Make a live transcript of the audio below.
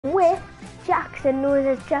with Jackson, known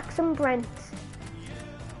as Jackson Brent.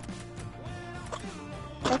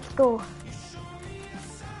 Let's go.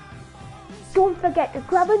 Don't forget to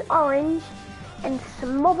grab an orange and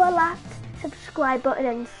smother that subscribe button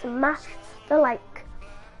and smash the like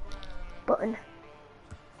button.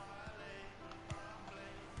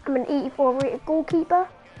 I'm an 84 rated goalkeeper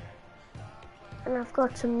and I've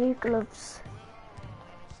got some new gloves.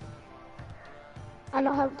 I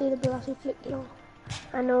know how to do the Barassi flick, you know.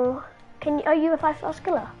 I know. Are you a 5-star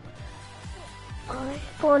skiller?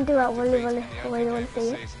 Go on, do that really, I really want to see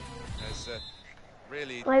it.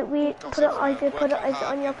 Like I did put it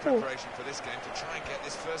on your pool.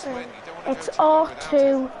 It's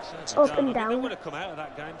R2 up and down. Like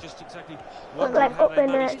up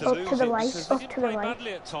and up to the right, up to the right.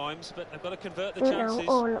 No,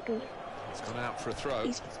 oh lucky. It's gone out for a throw.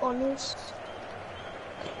 He's honest.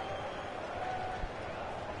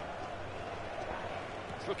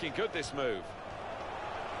 It's looking good, this move.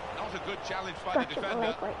 Not a good challenge by the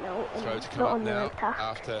defender. Right now, Throw to come up now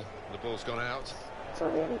after the ball's gone out. It's a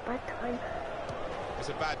really bad time. It's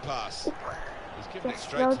a bad pass. He's given it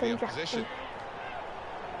straight to the opposition.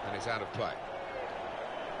 And it's out of play.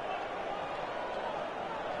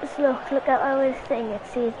 Just look at how this thing it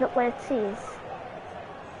sees. Look what it sees.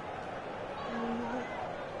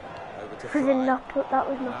 Over to Fry. That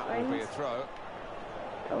was not That will be a throw.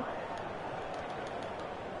 Oh.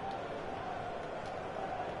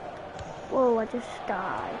 Whoa, I just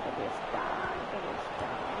died.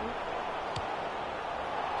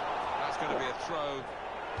 That's going to be a throw,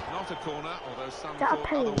 not a corner, although some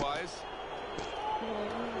thought otherwise.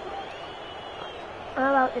 I'm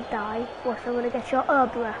about to die. What, I'm going to get your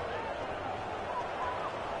Urbra.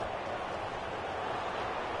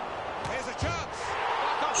 Here's a chance.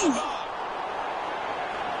 Back off the bar.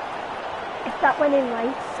 If that went in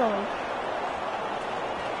right, sorry.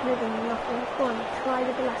 Should have done nothing. Go on, try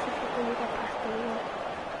the glasses when you get past the wall.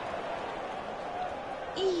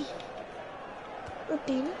 Good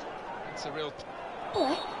deal. It's a real...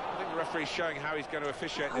 Yeah. I think the referee's showing how he's going to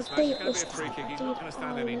officiate this match. It's going to be a free kick. He's not going to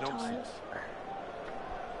stand any nonsense.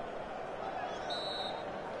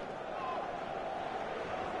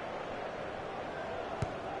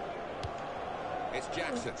 It's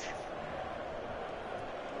Jackson.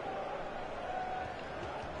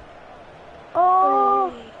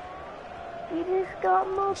 Oh! You just got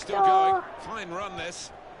mugged. Still going. Fine run,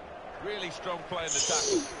 this. Really strong play in the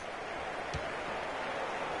tackle.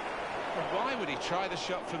 Why would he try the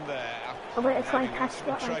shot from there? I'm going to try and catch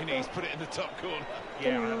that. Trainees put it in the top corner.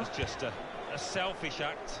 Yeah, that was just a selfish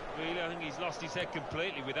act. Really, I think he's lost his head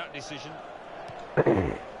completely with that decision.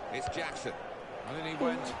 It's Jackson. And then he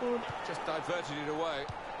went, just diverted it away.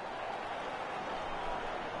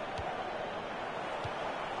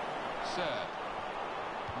 Sir,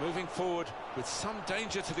 moving forward with some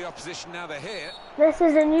danger to the opposition now they're here. This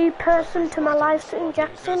is a new person to my live stream,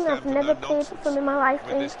 Jackson. I've never played with him in my live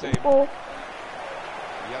stream before.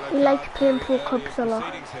 He likes playing pro clubs a lot.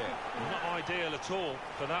 Not ideal at all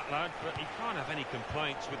for that lad, but he can't have any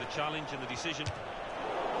complaints with the challenge and the decision.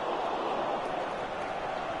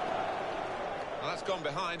 Well, that's gone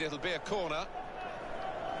behind, it'll be a corner.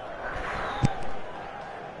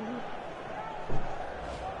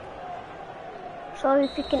 Sorry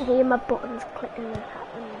if you can hear my buttons clicking when it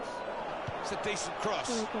happens. It's a decent cross.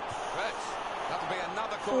 That'll be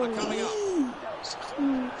another corner coming up.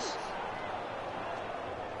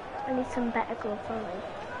 I need some better gloves on me.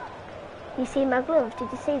 You see my gloves?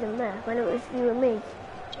 Did you see them there when it was you and me?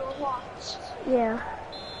 Your what? Yeah.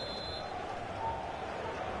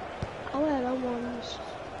 I wear the ones.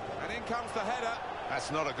 And in comes the header.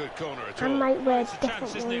 That's not a good corner at I all. might wear It's a different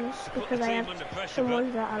chance, isn't it, ones to put because the I team have under pressure, some but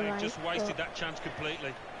ones that I they've like. just wasted that chance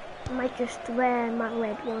completely. I might just wear my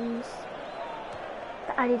red ones.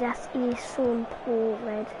 The Adidas E-Zone Pro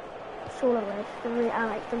Red. Solar Red. I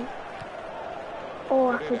like them.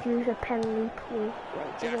 Or I could use a Penley Pro,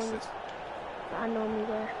 like the ones that I normally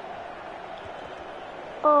wear.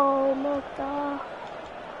 Oh, Mogda.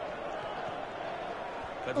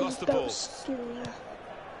 They've lost the ball. Straight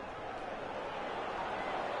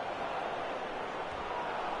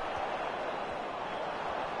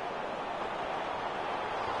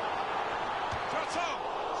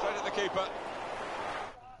at the keeper.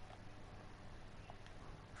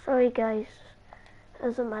 Sorry guys,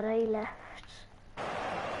 doesn't matter, he left.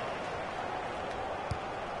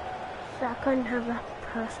 So I couldn't have that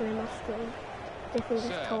person in my stream if he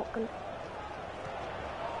was talking.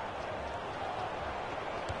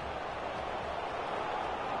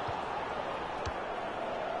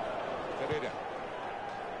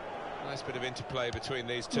 Nice nice bit of interplay between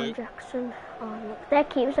these two. Jackson. Oh, look. Their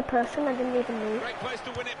keeper's a person, I didn't even know. Great place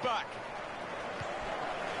to win it back.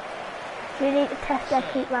 So you need to test their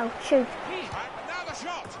keeper out. Shoot. Now the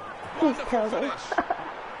shot. He's terrible.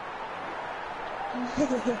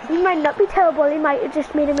 He might not be terrible, he might have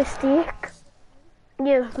just made a mistake.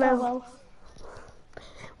 Yeah, well.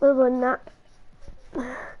 We'll win that.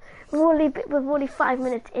 We're only 5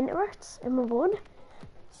 minutes into it, and we've won.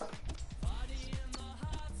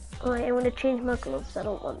 Alright, I'm going to change my gloves, I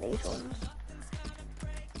don't want these ones.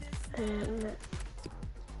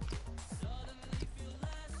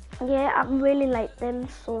 Yeah, I really like them,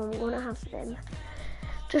 so I'm going to have them.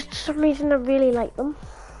 Just for some reason I really like them.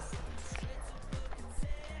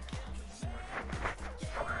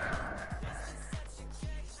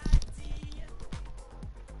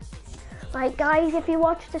 Right guys, if you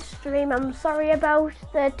watched the stream, I'm sorry about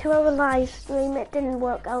the 2-hour live stream. It didn't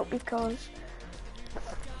work out because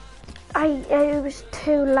it was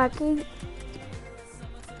too laggy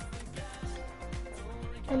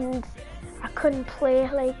and I couldn't play.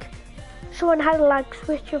 Like, someone had a lag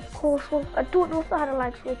switch, of course. Well, I don't know if they had a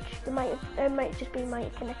lag switch. It might just be my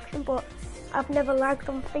connection, but I've never lagged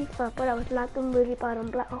on FIFA, but I was lagging really bad on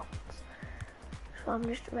Black Ops. So I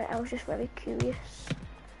was just very curious.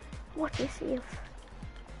 What do you see if?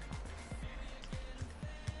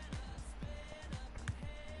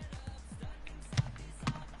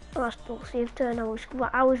 Oh, I still saved her, and I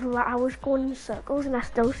was going in circles, and I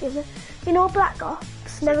still saved her. You know, Black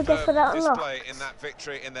Ops never gets without a loss. Display in that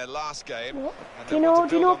victory in their last game. Yeah. Do you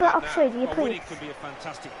know Black Ops 3? Do you play? Winning could be a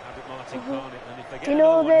fantastic habit, Martin, can't it? And if they get do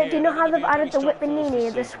you know how they've added the whip and knee,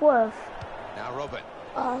 the swerve? Now Robin.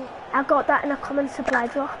 I got that in a common supply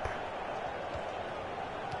drop.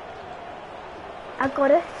 I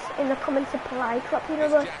got it in the common supply drop. You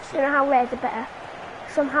know how rares are better.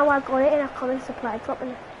 Somehow I got it in a common supply drop,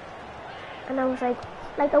 and I was like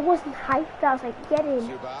I wasn't hyped. I was like, get in.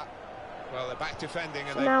 Well, they're back defending,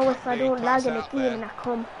 and so now if I don't lag in a game and I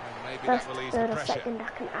come first, third or second, I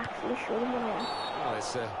can actually show them what I am. Well,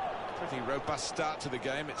 it's a pretty robust start to the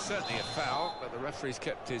game. It's certainly a foul, but the referee's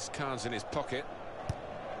kept his cards in his pocket.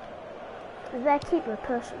 Their keeper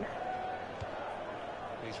person.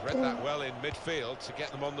 He's read that well in midfield to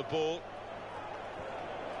get them on the ball.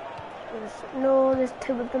 There's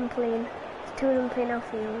two of them playing. There's two of them playing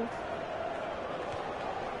outfield.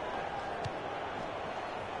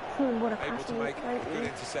 What a pass. Able to make a good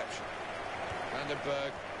interception.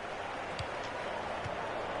 Vandenberg.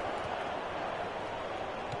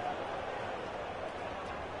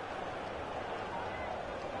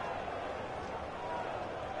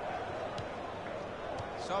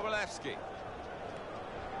 Sobolewski.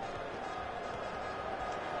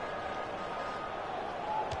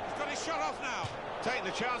 Shot off now. Taking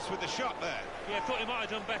the chance with the shot there. Yeah, thought he might have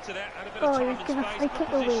done better there. Had a bit of time and give a free kick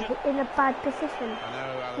away in a bad position. I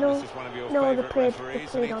know, Alan, this is one of your favourite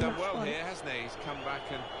referees, and he's done well here, hasn't he? He's come back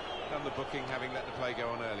and done the booking, having let the play go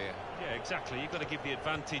on earlier. Yeah, exactly. You've got to give the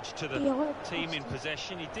advantage to the team in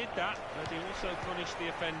possession. He did that, but he also punished the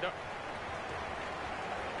offender.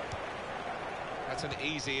 That's an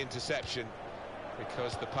easy interception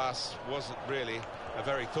because the pass wasn't really a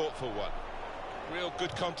very thoughtful one. Real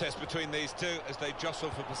good contest between these two as they jostle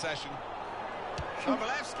for possession.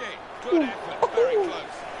 Sobolewski, good effort, very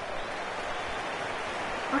close.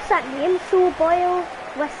 What's that name? Sobolewski.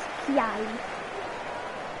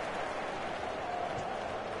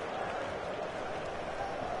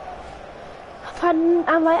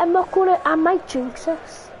 I might jinx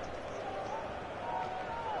us.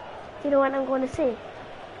 Do you know what I'm going to say?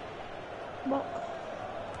 What?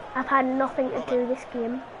 I've had nothing to do this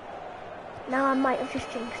game. Now I might have just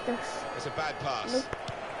jinxed us. It's a bad pass. Nope.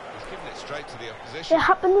 He's given it straight to the opposition. It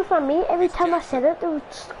happened with my mate. Every time I said it, they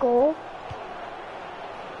would score.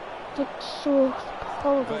 It's so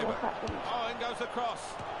horrible what happened. Oh, in goes the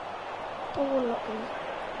cross. Oh, lucky.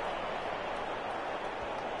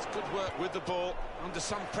 It's good work with the ball. Under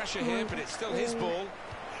some pressure here, but it's still his ball.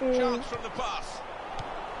 Chance from the pass.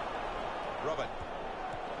 Robin.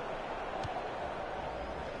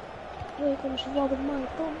 Here comes Robin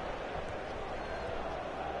Michael.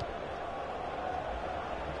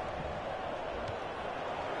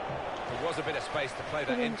 There was a bit of space to play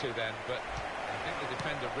that into then, but I think the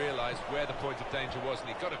defender realised where the point of danger was, and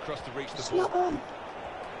he got across to reach the ball. And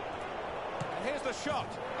here's the shot.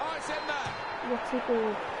 Oh, it's in there. What's he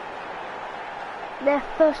doing? Their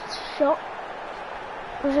first shot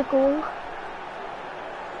was a goal.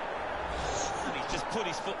 And he's just put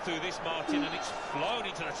his foot through this, Martin, and it's flown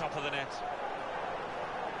into the top of the net.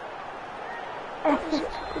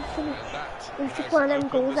 It's just one of them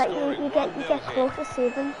goals that you get close to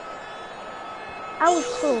saving. I was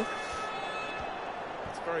close.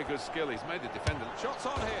 It's very good skill. He's made the defender. Shots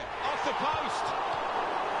on here. Off the post.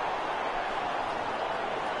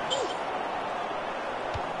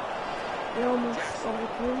 They almost scored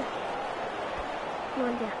me. Come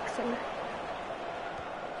on, Jackson.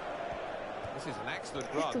 This is an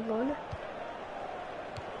excellent Just a run. run.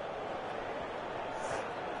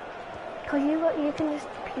 Because you can just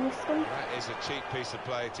piece them. That is a cheap piece of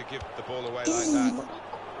play to give the ball away like that. Another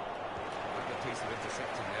piece of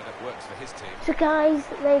intercepting there that works for his team. So guys,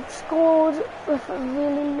 they've scored with a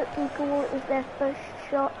really lucky goal. It was their first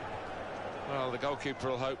shot. Well, the goalkeeper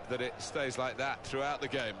will hope that it stays like that throughout the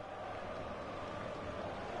game.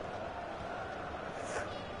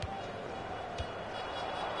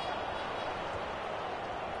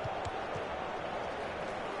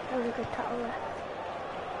 That was a good tackle there.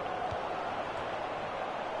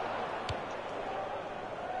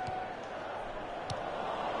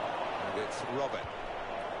 And it's Robin.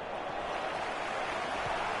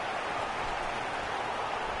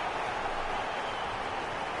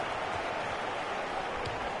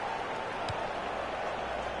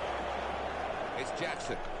 It's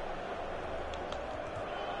Jackson.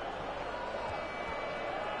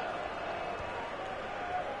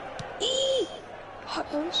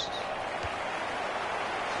 Hot nose.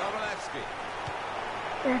 Sobolewski.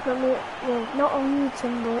 Definitely, well, not on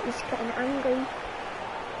YouTube, but he's getting angry.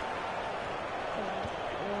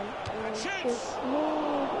 Shoots.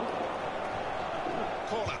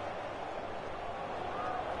 Corner.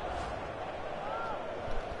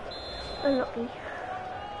 Unlucky.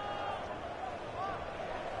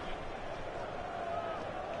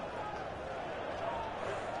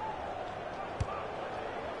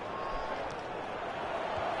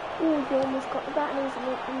 Ooh, he almost got the bat and he's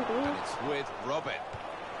angry. And it's with Robin.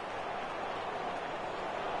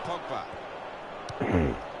 Pogba.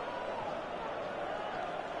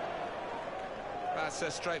 That's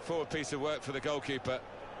a straightforward piece of work for the goalkeeper.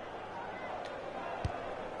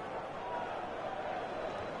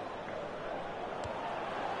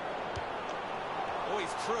 Oh,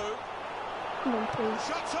 he's through. Come on, please.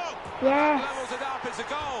 Shots up. Yes. Levels it up. It's a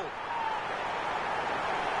goal.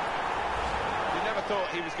 You never thought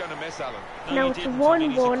he was going to miss, Alan. No, he it's didn't. I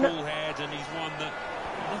mean, he's a 1-1. cool head and he's one that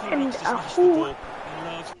never And likes to a smash the whole- ball. He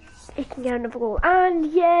loves. He can get another goal. And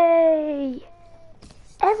yay!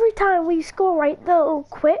 Every time we score, right, they'll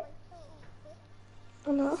quit.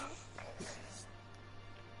 I know.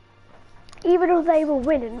 Even though they were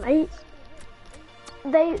winning, right?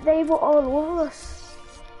 They were all over us.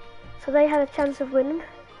 So they had a chance of winning.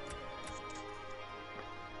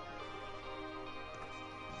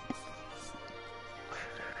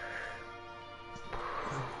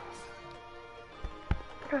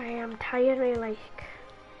 I am tired, really, like.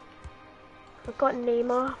 I've got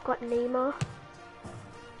Neymar.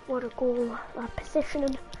 What a goal, that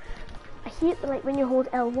positioning. I hate like when you hold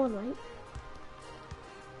L1, right? You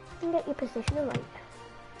can get your positioning right.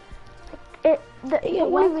 Yeah,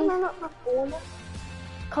 why can I not have phone?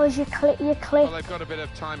 Because you click Well, they've got a bit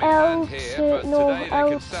of time in hand here, but today they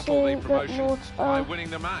can settle the promotion by winning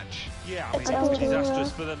the match. Yeah, I mean, I don't it's disastrous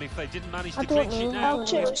know. for them if they didn't manage I to don't clinch it know. now.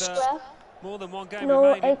 L2 with, square. more than one game no,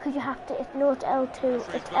 remaining. because you have to, it's not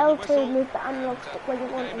L2. It's L2, move the analog stick where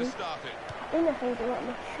you want Game to. has started. I think I do it, I'm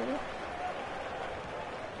not sure.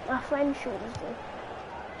 My friend showed us though.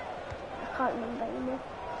 I can't remember anymore.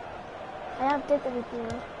 I have did the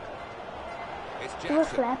video. It's Do a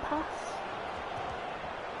Jackson. flare pass.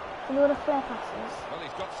 You know what a flare pass is? Well,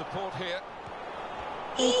 he's got support here.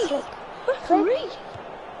 You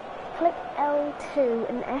click L2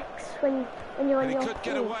 and X when you're on And he your could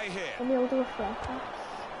get phone, away here. and you'll do a flare pass.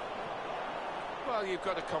 Well, you've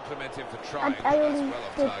got to compliment him for trying. I That's only well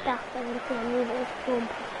off did target. that then because I knew it was phone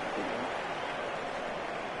pass.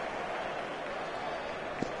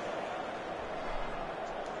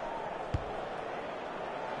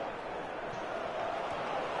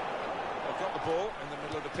 They've got the ball in the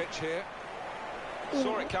middle of the pitch here.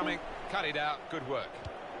 Saw it coming, cut it out. Good work.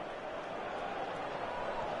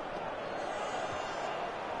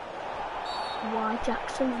 Why,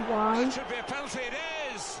 Jackson? Why? That should be a penalty. It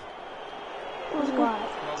is. Why?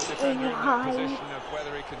 Well, the defender in that Why? position of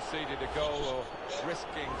whether he conceded a goal or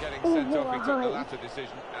risking getting sent off. He took the Why? latter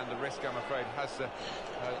decision, and the risk, I'm afraid, has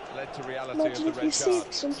led to reality Imagine of if the you red said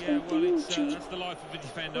card. something Yeah, to well, you, it's, G. that's the life of a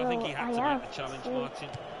defender. I think he had to make the challenge, Martin.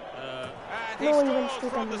 And he No one even scores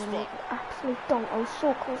stood from on the the spot. absolute don't. I was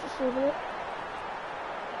so close to saving it.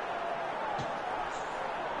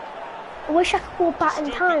 I wish I could go back in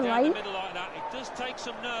Stroke it time, down the right? middle like that. It does take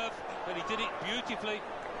some nerve, but he did it beautifully.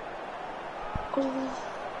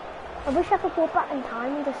 I wish I could go back in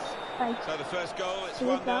time and just Like, So the first goal, it's see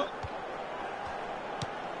 1-0. that?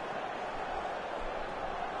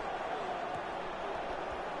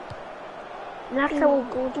 And that's how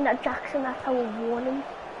golden at Jackson, that's how we won him.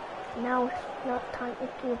 Now it's not time to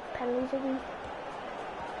give penalties away.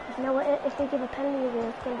 Because now if they give a penalty away,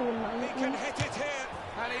 it's going to be a He can minus. hit it here,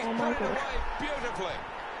 and he's Oh my put it God. away beautifully.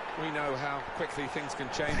 We know how quickly things can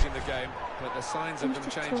change in the game, but the signs of them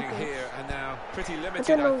It's just changing too good. here are now pretty I limited,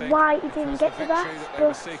 don't know think, why he didn't because get the to that, victory that they were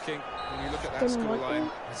but seeking, when you look at that didn't want scoreline,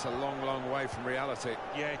 to. it's a long, long way from reality.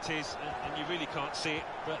 Yeah, it is, and you really can't see it.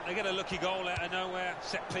 But they get a lucky goal out of nowhere,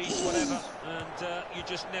 set piece, whatever, and you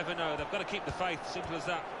just never know. They've got to keep the faith, simple as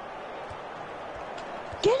that.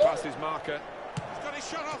 Get it! Past his marker. He's got his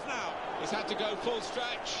shot off now. He's had to go full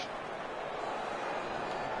stretch.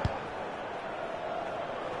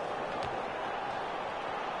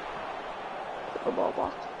 Go ball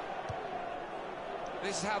back.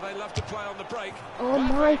 This is how they love to play on the break. Oh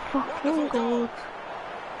my fucking Wonderful goal. god.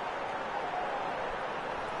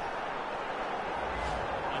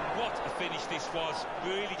 And what a finish this was.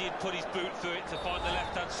 Really did put his boot through it to find the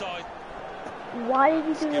left-hand side. Why did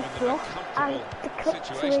he do Given the them a block and the comfortable cut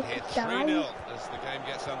to situation it here, die? 3-0 as the game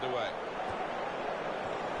gets underway.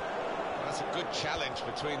 That's a good challenge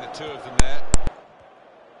between the two of them there.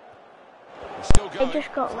 He's still going.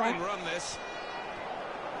 just got Try and left. run this.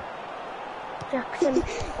 Jackson.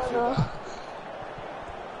 Oh no.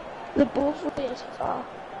 They're both way too far.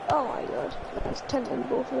 Oh my god. That's 10 on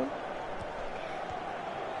both of them.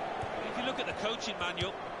 If you look at the coaching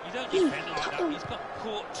manual, you don't defend like that. He's got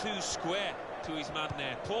caught too square to his man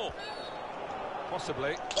there. Paul.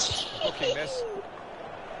 Possibly booking this.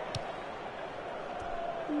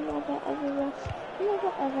 Never ever ref.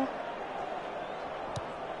 Never ever.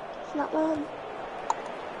 Snap man.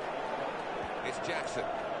 It's Jackson.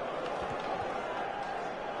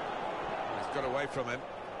 He's got away from him.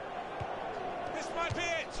 This might be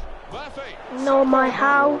it. Murphy. No, my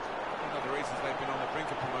how. One of the reasons they've been on the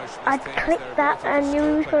brink of promotion this I'd team is clicked their that ability and to knew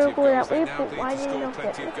he was score going to go plenty that of goals. way, They now but need why to did he score not get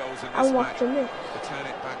plenty of it? goals in I'm this match watching this. to turn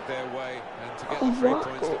it back their way and to get Oh, the 3 what?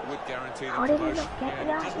 points that would guarantee them How did he promotion. not get Yeah, it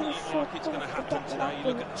that? doesn't He was look so like it's going to close to happen getting today. You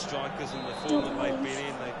look that at the strikers and the form that they've been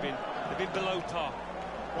in. They've been below par.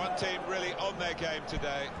 One team really on their game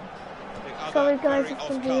today. The other Sorry guys, very it's off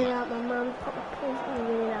been really colour. loud. My mum put my pulse in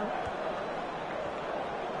really loud.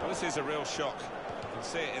 Well, this is a real shock. You can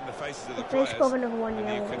see it in the faces of the If they players, score another one, and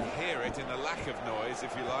you yeah. can hear it in the lack of noise,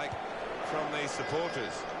 if you like, from the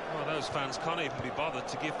supporters. Well, those fans can't even be bothered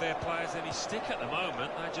to give their players any stick at the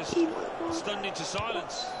moment. They're just stunned into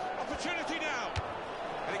silence. Opportunity now.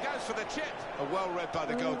 And he goes for the chip. Well read by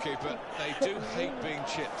the goalkeeper. They do hate being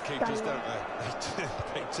chipped, keepers, don't they?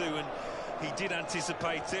 They do, and he did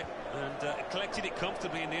anticipate it and collected it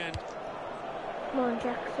comfortably in the end. Come on,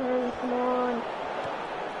 Jackson, come on.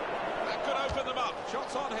 That could open them up.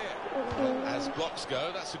 Shots on here. As blocks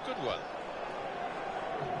go, that's a good one.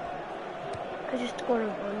 I just scored a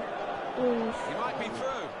one. Please. He might be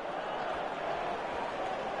through.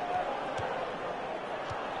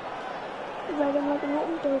 Read him like an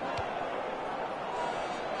open dog.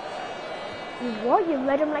 What? You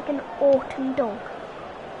read him like an autumn dog?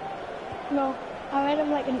 No, I read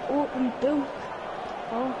him like an open book.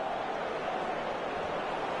 Oh.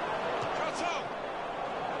 Shot on.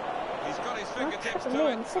 He's got his fingertips shut to them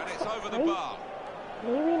it, in. and 6 it's over the foot bar.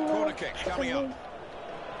 Maybe not. Corner kick coming up.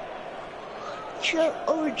 Shut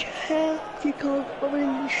orange hair because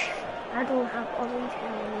orange. I don't have orange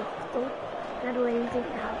hair anymore. I don't really think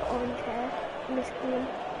I have orange hair in this game.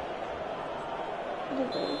 You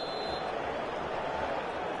do.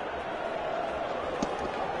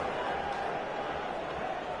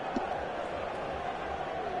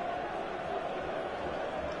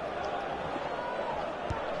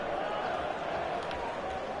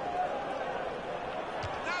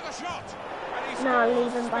 Now the shot. And he No, scores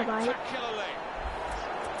leave him, bye-bye. spectacularly.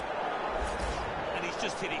 And he's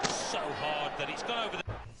just hit it so hard that it's gone over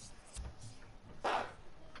the...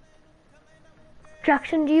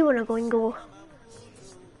 Jackson, do you want to go and go?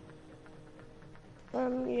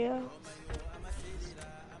 Yeah.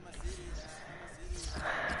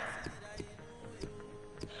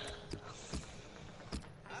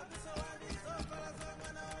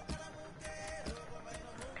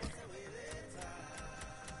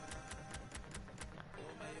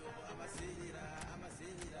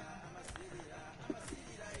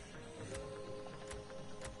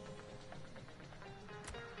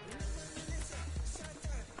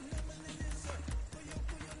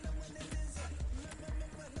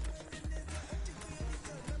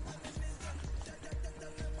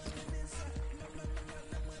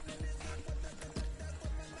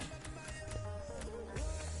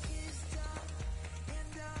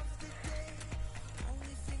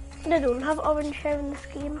 They don't have orange hair in this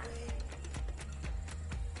game.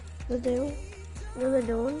 They do. No, they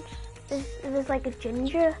don't. There's like a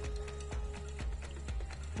ginger.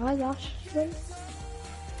 I lost them.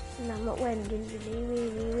 And I'm not wearing ginger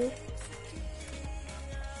anyway.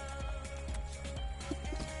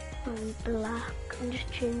 I'm black. I'm just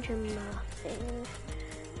changing my thing.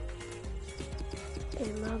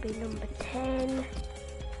 And I'll be number 10.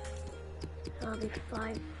 I'll be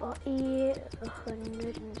 5'8",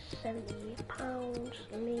 178 pounds,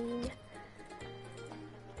 lean.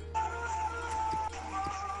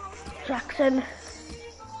 Jackson.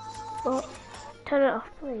 Oh, turn it off,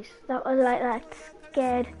 please. That was like that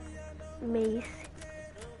scared me.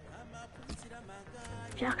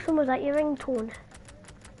 Jackson, was that your ringtone?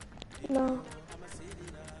 No.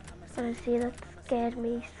 I see, that scared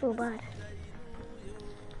me so bad.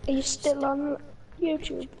 Are you still on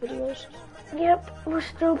YouTube videos? Yep, we're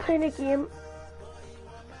still playing a game.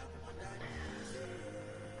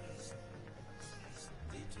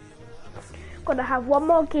 Gonna have one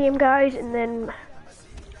more game, guys, and then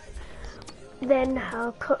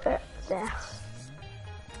I'll cut it there.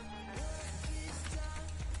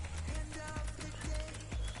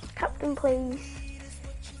 Captain, please.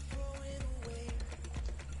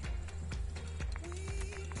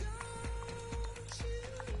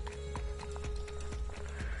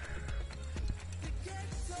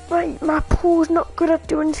 Right, my pool's not good at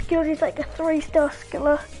doing skills, he's like a 3-star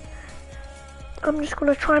skiller. I'm just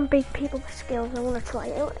gonna try and beat people with skills, I wanna try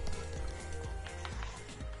it.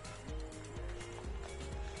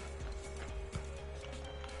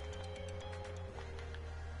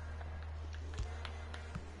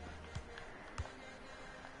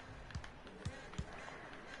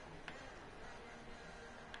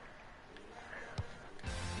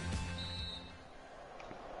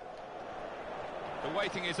 The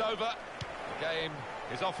waiting is over. The game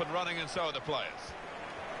is off and running, and so are the players.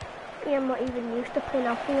 Yeah, I'm not even used to playing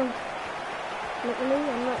off field. Literally,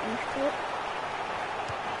 I'm not used to it.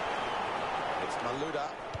 It's Malouda.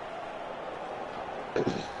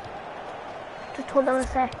 Just hold on a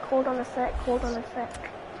sec, hold on a sec, hold on a sec.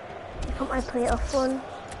 You put my plate off one.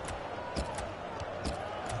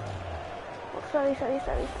 Oh, sorry. Let's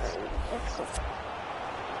go.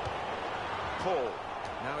 Paul.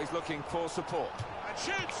 Now he's looking for support. And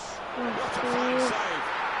shoots! Let's What a go. fine save.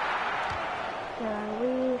 Where are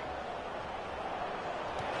we?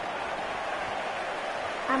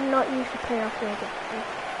 I'm not used to playing off field.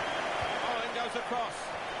 Oh, in goes across.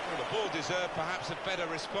 Well, the ball deserved perhaps a better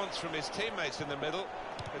response from his teammates in the middle.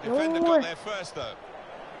 The defender No. got there first, though.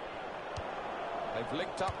 They've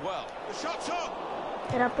linked up well. The shot's on!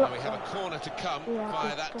 Did I Now block we have a that? corner to come Yeah, I via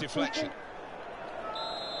think that so. deflection.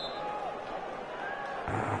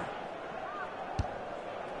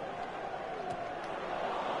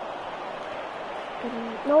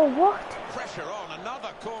 No, what? Pressure on, another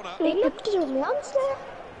corner. He looked at him once there.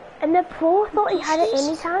 And the pro thought he had it in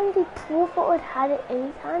his hand. The pro thought he'd had it in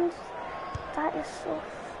his hands. That is so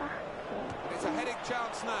fucking... It's a heading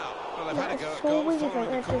chance now. Well, they've That had a is go at so goal, weird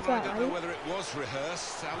following that the they've corner. I done don't that, know whether it was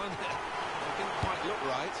rehearsed, Alan. It didn't quite look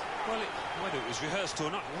right. Well, whether it was rehearsed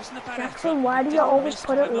or not, it wasn't a bad Jackson, effort. why do you Didn't always miss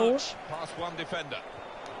put by it low? much. Past one defender.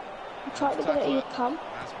 I'm trying to get it in your cam.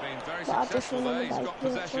 Has been very But I just successful there. remember He's that. got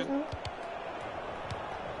possession.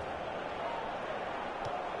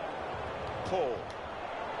 Paul.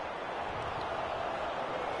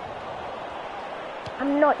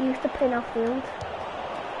 I'm not used to playing off field.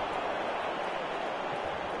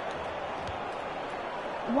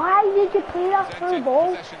 Why did you play that through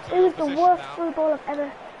ball? It was the worst through ball I've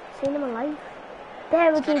ever seen in my life.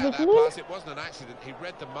 There we Cut go out that again. pass. It wasn't an accident. He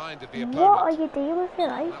read the mind of the opponent. What are you doing with your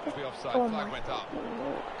life? That was the offside. Oh Flag my went up.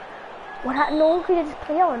 What happened? No, could you just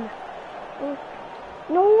play on?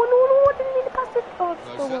 No, I didn't mean to pass it. Oh, it's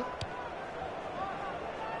Closer. over.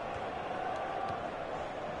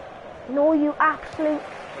 No, you absolute...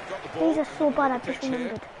 They've got the ball. These are so in the bad, middle I of the just pitch here.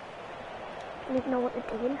 remembered. I don't even know what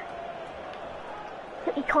they're doing.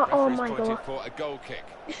 You can't... Oh Referee's my pointed god. for a goal kick.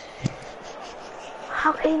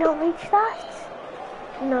 How can you not reach that?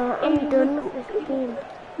 No, I'm done with this game.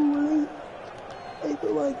 Well,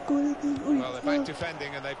 they're back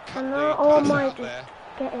defending and they've cut No, the oh pass my out god. there.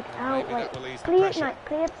 Get it And out, maybe like... that will ease the Play it, pressure. Knight,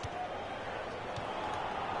 play it.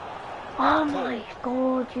 Oh my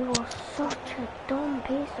god, you are such a dumb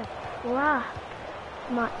piece of crap.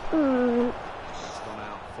 My... It's gone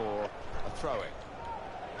out for a throw-in.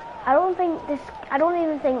 I don't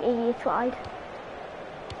even think EA tried.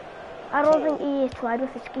 I don't think EA tried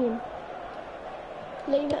with this game.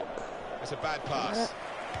 Leave it. It's a bad pass.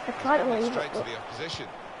 I tried to Coming leave it, straight to but the opposition.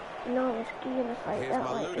 no, this game is like Here's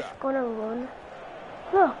that, like, Malouda. it's gonna run.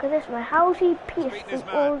 Look at this man. How's he pierced Beaten his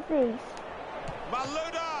through all man. of these?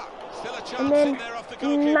 Malouda! Still a And chance then in there off the he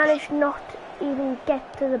goalkeeper. managed not to even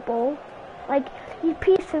get to the ball. Like, he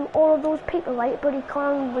pierced through all of those people, right? But he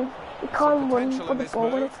can't run potential for in the this ball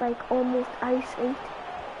when move. it's like almost ice eight.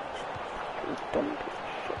 Fucking dumb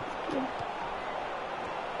piece of shit.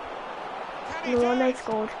 Can he No, do and they it?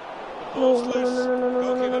 scored. The No, ball's no, no, loose. no, no, no, no, no,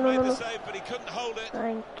 Goalkeeper no, no, made no, the no. save, but he couldn't hold it.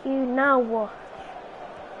 Thank you. Now what?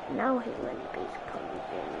 Now he went base comes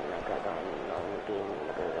in like a long game.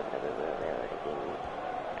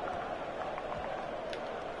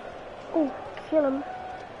 Oh, kill him.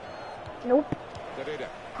 Nope. Derrida.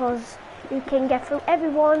 Because he can get through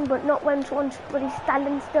everyone, but not when but he's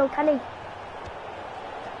standing still, can he?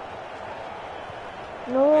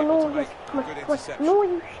 No, Able no, to make yes, a good what, interception. no,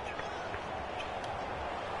 you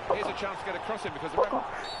Here's a chance to get across him because the fuck off.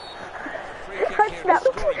 free kick I here is snapped,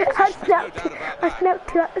 scoring I position. There's no snapped, doubt about I that. snapped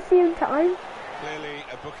two at the same time. Clearly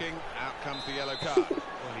a booking. Out comes the yellow card. Well,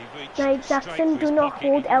 he reached Now straight Jackson, for do his not pocket.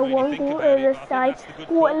 hold He didn't really L1, think go about to it, the but I think side, that's the good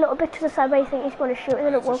go a call. little bit to the side where you think he's going to shoot, and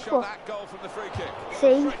then it It's a works shot well. that goal from the free kick.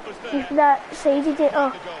 See, Threat was he's there. that, see, he did, oh,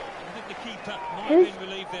 The goal. I think the keeper might Who's- have been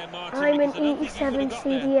relieved there, Martin. I'm an because I don't think he would 87 have got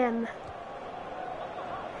there. CDM.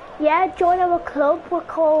 Yeah, join our club, we're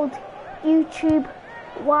called YouTube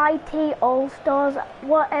YT All Stars.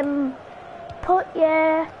 What, put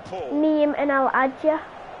your Paul. name and I'll add you.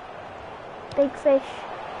 Big fish.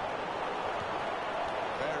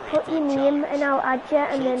 Very Put your good name challenge. and I'll add you,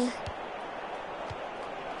 and then Schultz.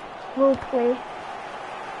 we'll play.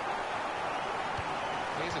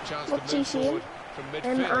 Here's a chance What's to he move saying? forward from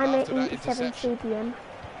midfield I'm after at that 87 interception. CDM.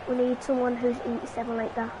 We need someone who's 87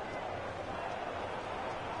 like that.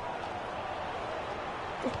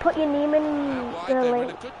 Just put your name in Out wide, the they were in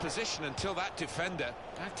link. a good position until that defender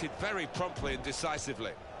acted very promptly and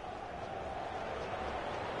decisively.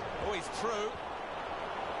 Oh, he's through.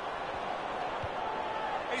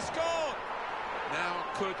 He scored! Now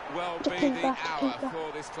could well be Looking the back, hour looking back.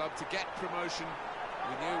 for this club to get promotion.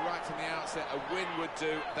 We knew right from the outset a win would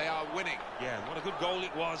do. They are winning. Yeah, what a good goal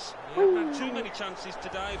it was. He hasn't had too many chances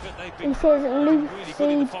today, but they've been He says really Luke good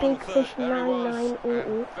in the C final Big third. Fish There he was, 9988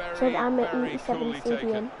 and said very, I'm at very 87 coolly CDM.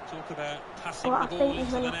 taken. Talk about passing But I the ball think he's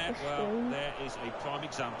into the went net. off the Well, screen. there is a prime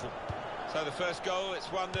example. So the first goal, it's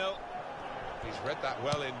 1-0. He's read that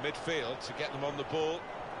well in midfield to get them on the ball.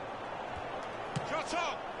 Shot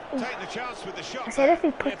on! Taking the chance with the shot. I said if he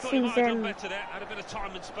Yeah, puts thought he might his, have done better there. Had a bit of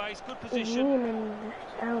time and space. Good his position. name in,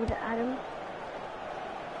 I would add him.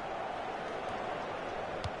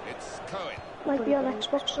 It's Cohen. Might be on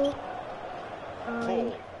Xbox though.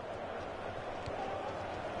 Paul.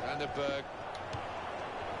 Vandenberg.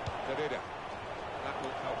 Derrida. That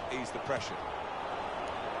will help ease the pressure.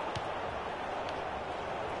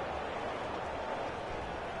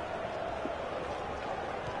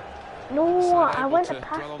 No, Side I able went to to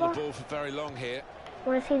pass dwell on the that. ball for very long here.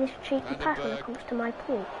 Want to see this cheeky pass when it Vandenberg. comes to my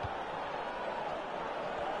pool?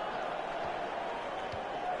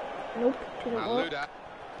 Nope, didn't work. Malouda.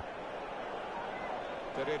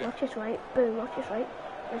 Derrida. Watch this right, boom, watch this right.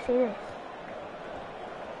 Let's see this.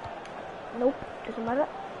 Nope, doesn't matter.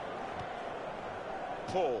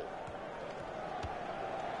 Paul.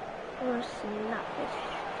 I'm gonna snap this.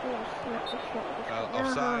 I'm gonna snap this shit. Well, Nah.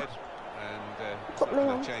 offside. And it's Put not me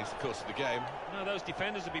going on. to change the course of the game. No, those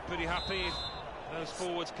defenders will be pretty happy if those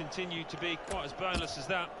forwards continue to be quite as boneless as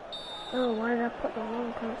that. Oh, why did I put the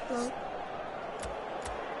wrong pass wrong?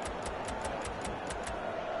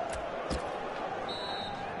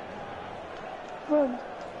 Run.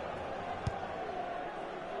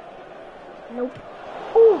 Nope.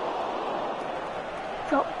 Ooh!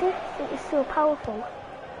 Dropped it. It is so powerful.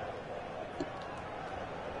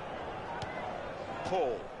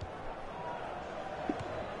 Paul.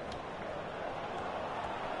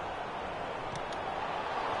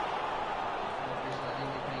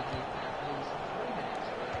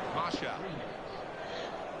 Marsha.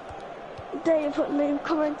 There you put in the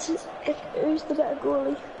comments if who's the better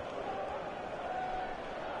goalie.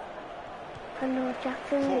 I know,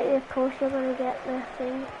 Jackson, of course you're gonna get the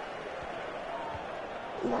thing.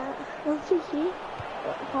 Nah, I don't think he.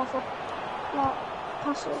 Pass up. Nah,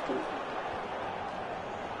 pass up.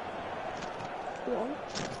 Yeah.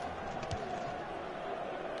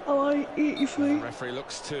 Oh, I eat you The free. referee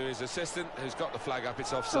looks to his assistant, who's got the flag up.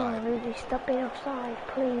 It's Oh, offside. Rudy, stop being offside,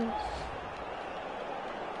 please.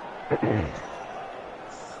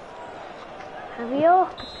 Have you?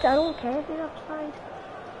 I don't care if you're offside.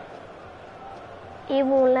 He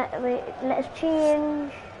won't let us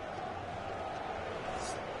change.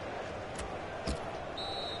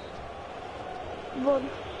 Run.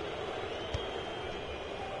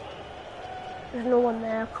 There's no one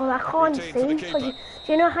there because I can't see. Routine for the 'Cause keeper.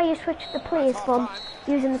 do you know how you switch the place That's from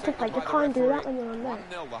half-time. using the Signalled tick like you by the can't do that referee. when you're on there.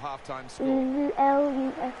 1-0 the half-time score.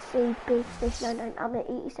 LUFC base station 99. I'm at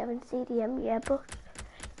 87 CDM. Yeah, but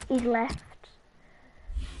he's left.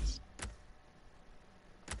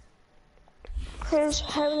 Chris,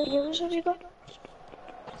 how many viewers have you got?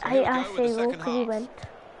 So here we I go with say the second because he half. went.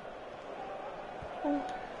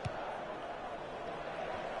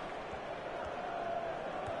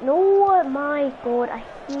 No, my God, I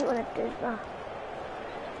hate when it does that.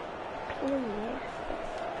 Pain in the ass.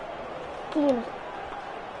 Pain.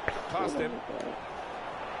 Past him.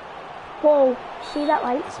 Whoa, see that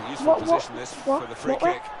light? It's a useful position this for the free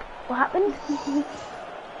kick. What happened?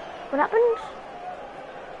 What happened?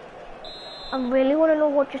 I really want to know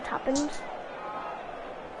what just happened.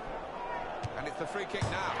 And it's the free kick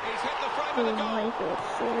now. He's hit the frame Oh of the my goal. God,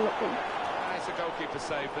 so lucky. It's a goalkeeper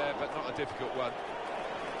save there, but not a difficult one.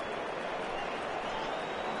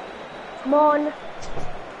 Come on.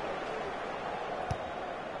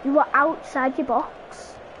 You were outside your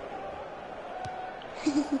box.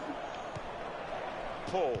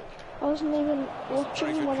 Paul. I wasn't even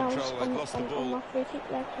watching good when I was control, they've lost the ball. on my free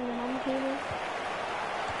kick left and the man came in.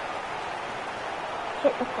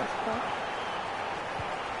 Hit the crossbar.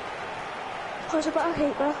 How's about a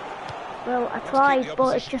keeper? Well, I Wants to keep tried, the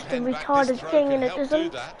but it's opposition just a pen back. This retarded throw thing can and it help do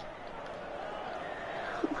doesn't. that.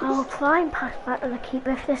 I'll try and pass back to the keeper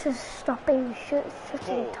if this is stopping shit. It's just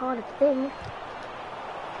a Paul. retarded thing.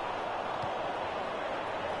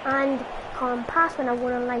 And can't pass when I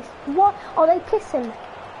want a nice. What? Are they kissing?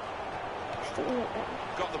 Just doing it then.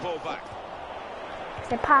 Got the ball back. I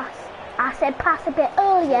said pass. I said pass a bit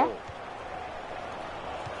earlier.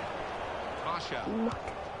 Marsha.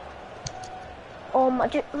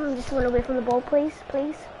 Just run away from the ball, please,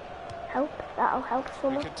 please. Help. That'll help so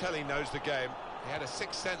We much. can tell he knows the game. He had a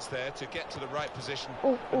sixth sense there to get to the right position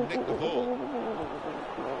Oh, and nick the ball. Come on,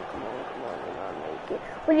 make it.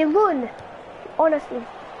 Will you run? Honestly.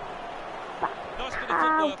 Nice bit of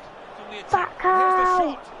Ow. footwork from the attack. Back Here's the out.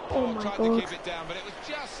 shot. Oh my tried God. to keep it down, but it was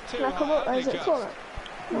just too Can I come high. up? Only Is it just. corner?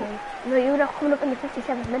 No, you're not coming up in the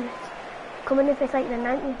 57th minute. Coming if it's like the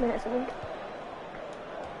 90th minute or something.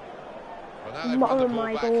 Well, now they've won the Oh ball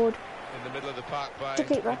my back God. in the middle of the park by To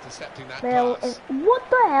keep that. intercepting that Well, pass. what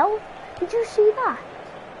the hell? Did you see that?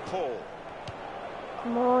 Paul.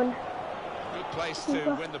 Come on. Good place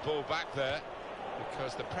to win the ball back there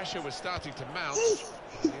because the pressure was starting to mount.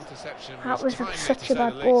 The interception That was timely, such to a say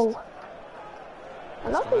bad the least. ball. I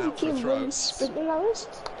love Gone how you out for a keep throw. running sprinting hours.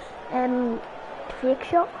 Fake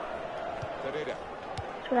shot. Derrida.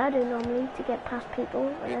 That's what I do normally to get past people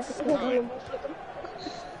when there's a It's kid. time.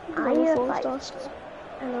 I like,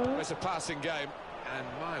 hello. It's a passing game, and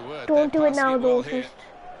my word, Don't they're do it passing now, well though. here. Just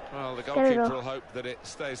Well, the get it goalkeeper off. will hope that it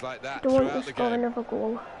stays like that don't throughout the score game. another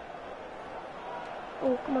goal.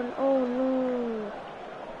 Oh, come on. Oh, no.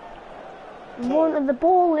 Run the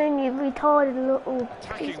ball in, you retarded little piece.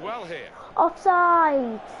 Attacking well here.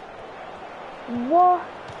 Offside. What?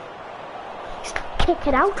 Just kick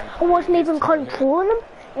it out. I wasn't even controlling him.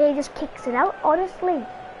 And he just kicks it out, honestly.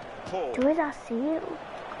 Paul. Do as I see it.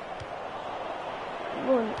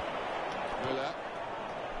 Run. Müller.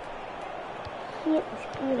 Hate this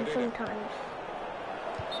game sometimes.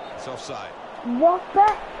 It's offside. What the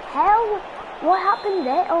hell? What happened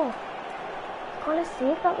there? Oh. Can't I see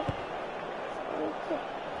if that was...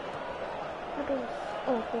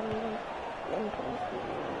 Oh,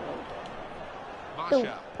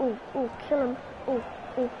 Marsha. oh, kill him. Oh,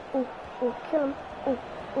 kill him. Oh,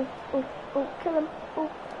 kill him.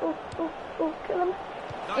 Oh, kill him.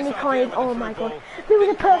 Nice And he idea can't even, with oh the my through God. ball. There was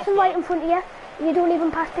a Didn't come person off right well. in front of you, and you don't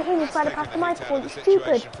even pass to him, you That's try to taken pass the to my heat out of phone. the Stupid.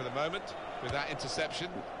 situation for the moment with that interception.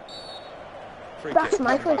 Free That's kick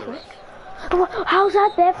my given by free the kick. ref. Oh, how's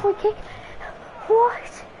that their free kick?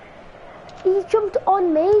 What? He jumped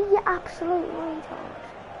on me, you absolute retard.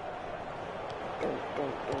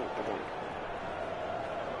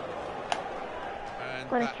 And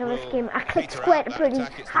When I that kill this will game, I clicked peter square out to that bloody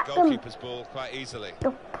attack. It's the hat them. goalkeeper's ball quite easily.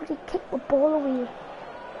 The bloody kick the ball away.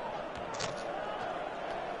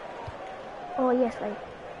 Oh yes, right.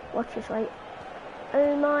 Watch this, right.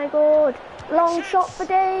 Oh my God. Long shot for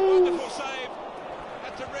days. Wonderful save.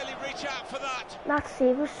 Had to really reach out for that. That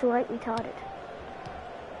save was so retarded.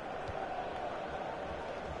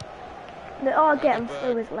 They are getting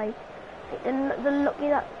through as like they're lucky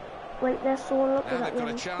that like they're so unlucky Now that they've they got a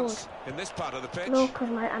haven't chance scored. in this part of the pitch. No, because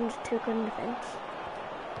I'm just too good in defence.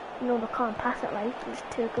 No, they can't pass it like I'm just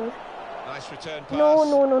too good. Nice return pass. No.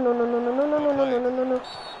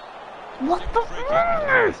 What the Free kick.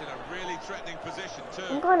 f***? He's in a really threatening position I'm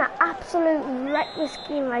too. gonna absolute wreck this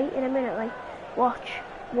game right in a minute, like.